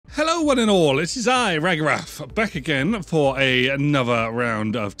Hello one and all, it is I, Ragarath, back again for another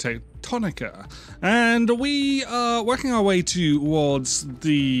round of Techtonica. And we are working our way towards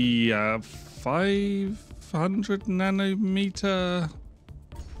the 500 nanometer...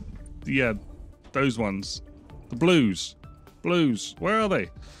 Yeah, those ones. The blues. Blues, where are they?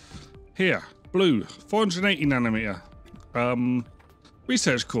 Here, blue, 480 nanometer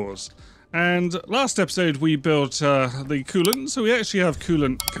research cores. And last episode we built the coolant, so we actually have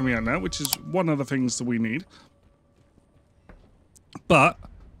coolant coming out now, which is one of the things that we need. But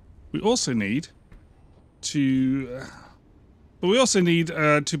we also need to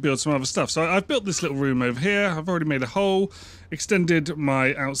build some other stuff. So I've built this little room over here. I've already made a hole, extended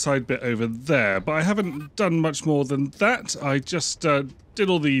my outside bit over there, but I haven't done much more than that. I just did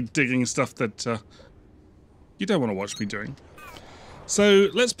all the digging stuff that you don't want to watch me doing. So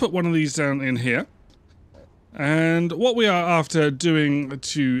let's put one of these down in here. And what we are after doing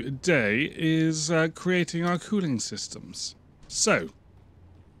today is creating our cooling systems. So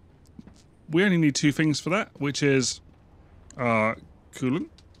we only need two things for that, which is our coolant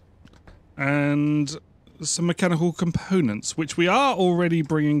and some mechanical components, which we are already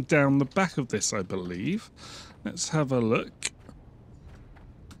bringing down the back of this, I believe. Let's have a look.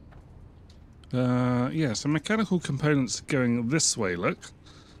 Yeah, some mechanical components going this way, look.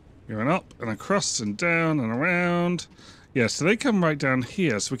 Going up and across and down and around. Yeah, so they come right down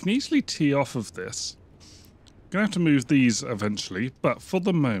here, so we can easily tee off of this. Gonna have to move these eventually, but for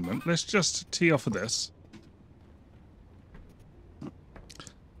the moment, let's just tee off of this.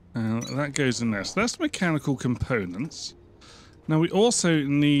 That goes in there. So that's mechanical components. Now we also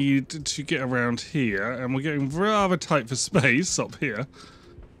need to get around here, and we're getting rather tight for space up here.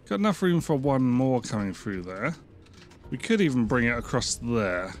 Got enough room for one more coming through there. We could even bring it across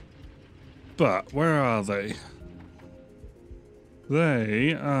there. But where are they?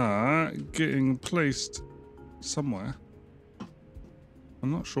 They are getting placed somewhere.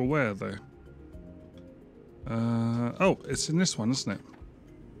 I'm not sure where though. Oh, it's in this one, isn't it?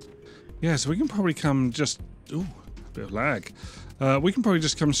 Yeah, so we can probably come just... Ooh, a bit of lag. We can probably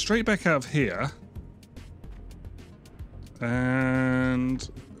just come straight back out of here. And...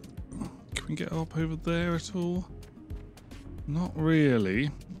 Can we get up over there at all? Not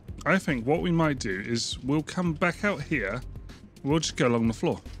really. I think what we might do is we'll come back out here. We'll just go along the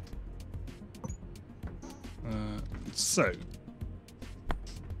floor. So.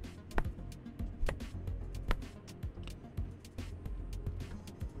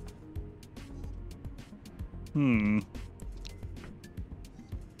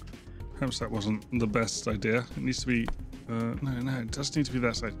 Perhaps that wasn't the best idea. It needs to be... no, it does need to be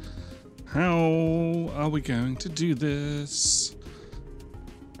that side. How are we going to do this?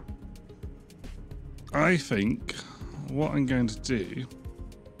 I think what I'm going to do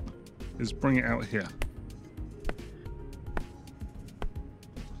is bring it out here.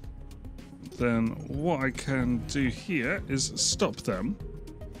 Then what I can do here is stop them.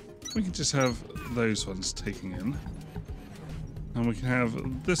 We can just have those ones taking in. And we can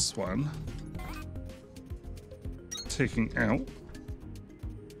have this one taking out.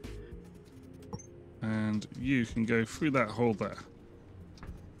 And you can go through that hole there.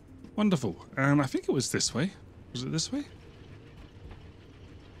 Wonderful. And I think it was this way. Was it this way?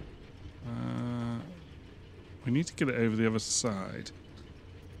 We need to get it over the other side.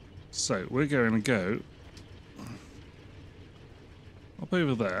 So we're going to go up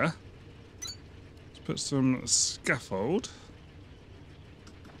over there. Let's put some scaffold.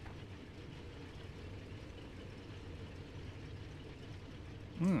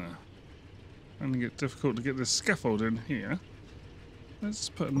 Finding it difficult to get this scaffold in here. Let's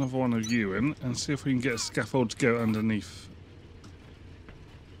put another one of you in and see if we can get a scaffold to go underneath.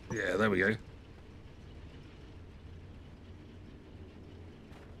 Yeah, there we go.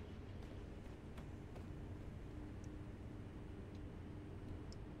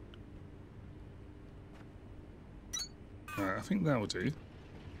 Alright, I think that will do.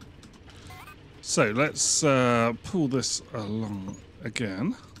 So let's pull this along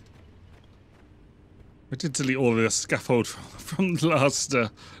again. I did delete all of the scaffold from the last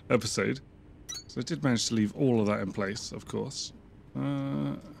episode. So I did manage to leave all of that in place, of course.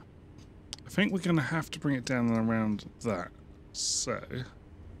 I think we're going to have to bring it down and around that. So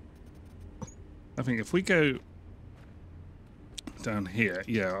I think if we go down here,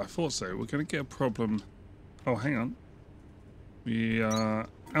 yeah, I thought so. We're going to get a problem. Oh, hang on. We are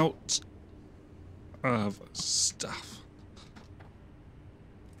out of stuff.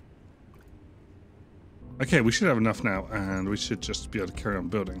 Okay, we should have enough now, and we should just be able to carry on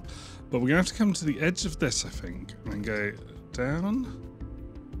building. But we're going to have to come to the edge of this, I think, and go down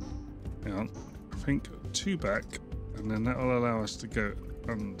Hang on. I think 2 back, and then that will allow us to go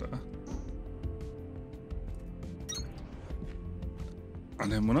under.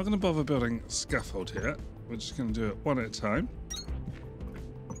 And then we're not going to bother building scaffold here. We're just going to do it one at a time.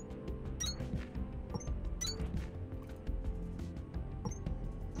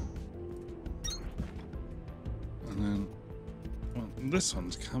 And then this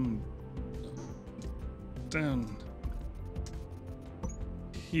one's come down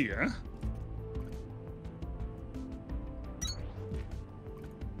here.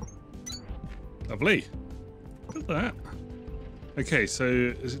 Lovely. Look at that. Okay, so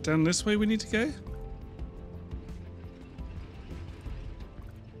is it down this way we need to go?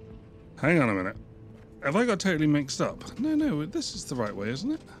 Hang on a minute. Have I got totally mixed up? No, this is the right way,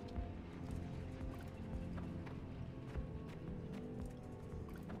 isn't it?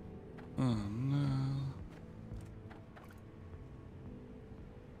 Oh no.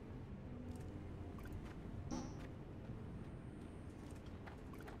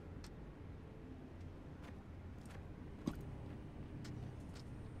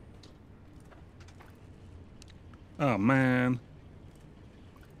 Oh man.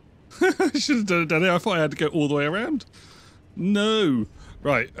 I should have done it. I thought I had to go all the way around. No.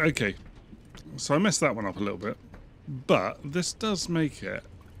 Right, okay. So I messed that one up a little bit. But this does make it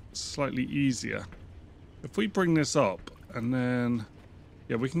slightly easier. If we bring this up and then...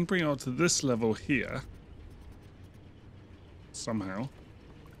 yeah, we can bring it up to this level here. Somehow.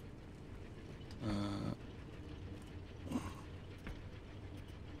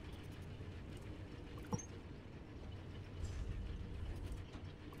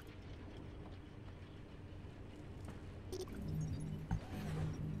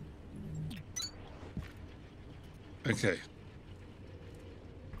 Okay.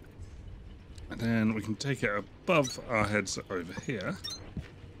 And then we can take it above our heads over here.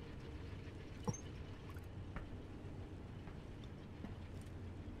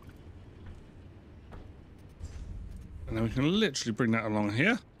 And then we can literally bring that along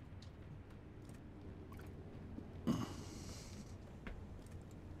here.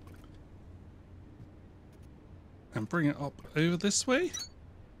 And bring it up over this way.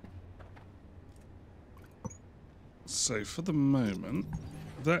 So for the moment,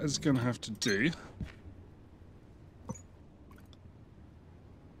 that is going to have to do.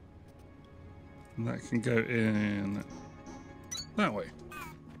 And that can go in that way.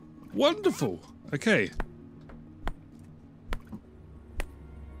 Wonderful. Okay.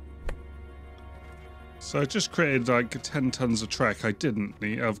 So I just created like 10 tons of track. I didn't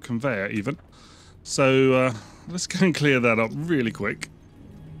need of conveyor even. So let's go and clear that up really quick.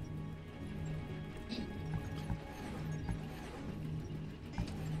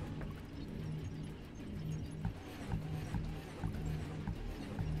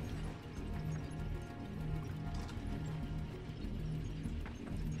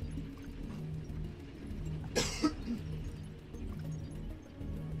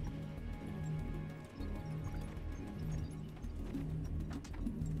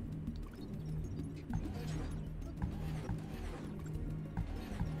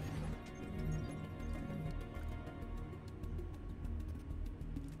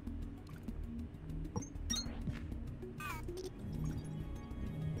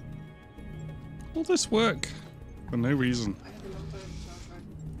 All this work for no reason.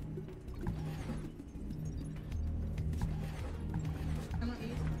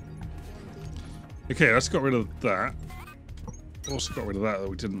 Okay, let's got rid of that. Also got rid of that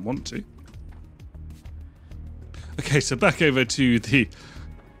we didn't want to. Okay, so back over to the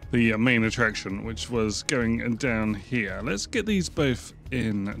main attraction, which was going down here. Let's get these both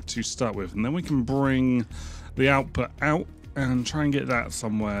in to start with, and then we can bring the output out and try and get that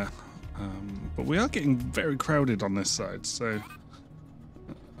somewhere. But we are getting very crowded on this side, so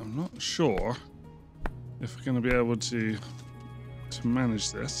I'm not sure if we're going to be able to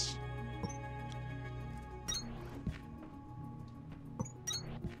manage this.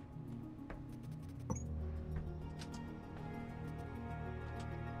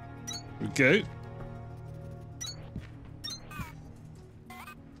 There we go.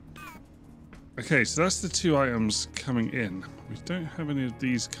 Okay, so that's the 2 items coming in. We don't have any of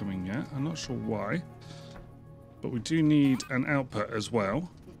these coming yet. I'm not sure why. But we do need an output as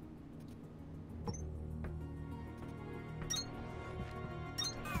well.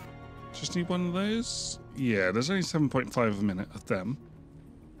 Just need one of those? Yeah, there's only 7.5 a minute of them.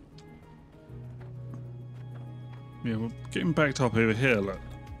 Yeah, we're getting backed up over here, look.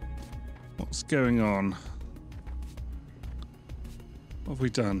 What's going on? What have we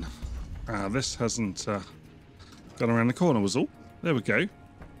done? Ah, this hasn't gone around the corner was all. There we go.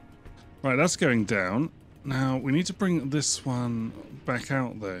 Right, that's going down. Now, we need to bring this one back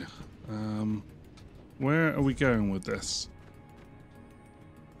out, though. Where are we going with this?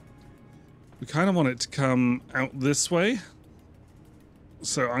 We kind of want it to come out this way.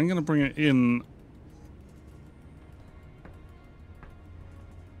 So I'm going to bring it in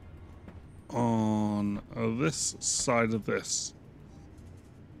on this side of this.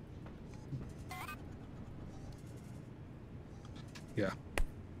 Yeah.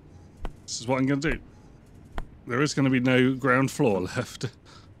 This is what I'm going to do. There is going to be no ground floor left.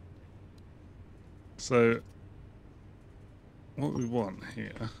 So, what we want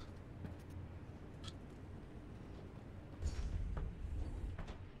here...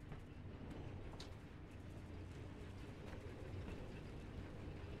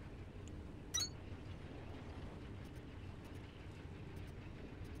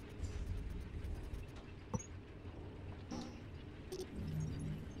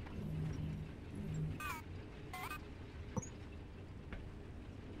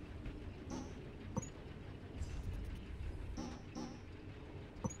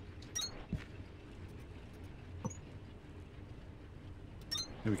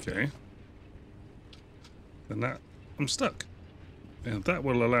 Okay. Then that... I'm stuck. And that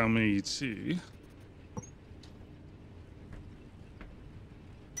will allow me to...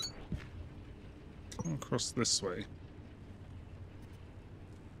 come across this way.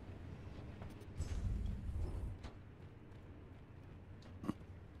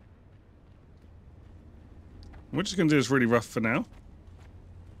 We're just going to do this really rough for now.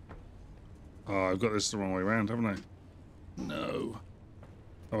 Oh, I've got this the wrong way around, haven't I? No.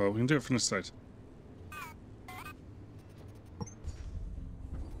 Oh well, we can do it from this side.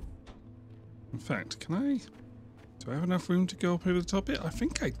 In fact, can I... do I have enough room to go up over the top here? I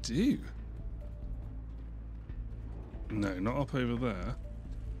think I do. No, not up over there.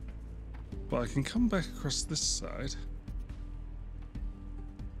 But I can come back across this side.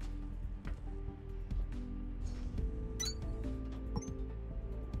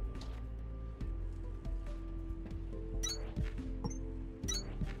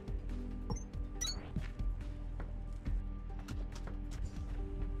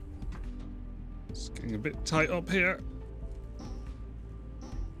 It's getting a bit tight up here.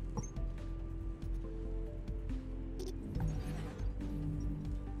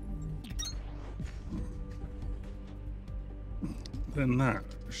 Then that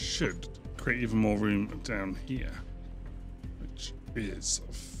should create even more room down here, which is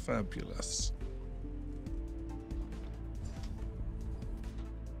fabulous.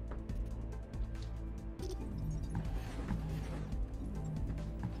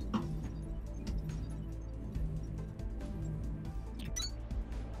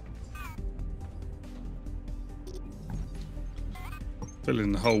 Fill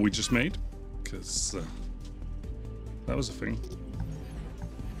in the hole we just made, because that was a thing.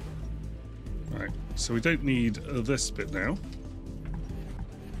 Right, so we don't need this bit now.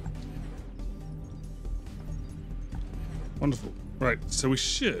 Wonderful. Right, so we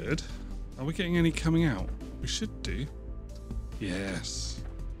should... are we getting any coming out? We should do. Yes.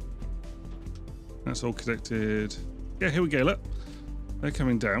 That's all connected. Yeah, here we go, look. They're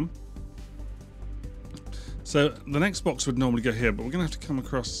coming down. So the next box would normally go here, but we're going to have to come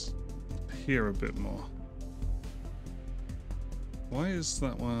across here a bit more. Why is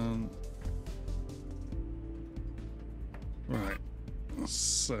that one... right,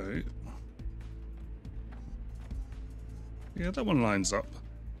 so... yeah, that one lines up.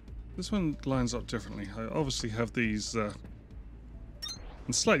 This one lines up differently. I obviously have these in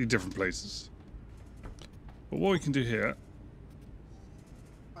slightly different places. But what we can do here...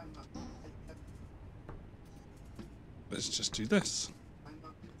 let's just do this.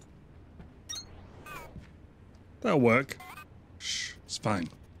 That'll work. Shh, it's fine.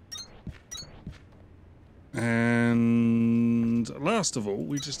 And last of all,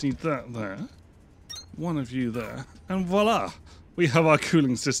 we just need that there. One of you there. And voila! We have our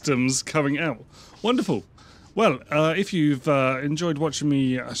cooling systems coming out. Wonderful. Well, if you've enjoyed watching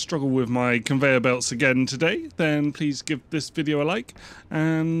me struggle with my conveyor belts again today, then please give this video a like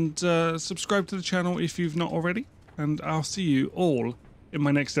and subscribe to the channel if you've not already. And I'll see you all in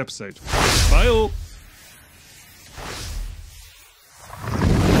my next episode. Bye all!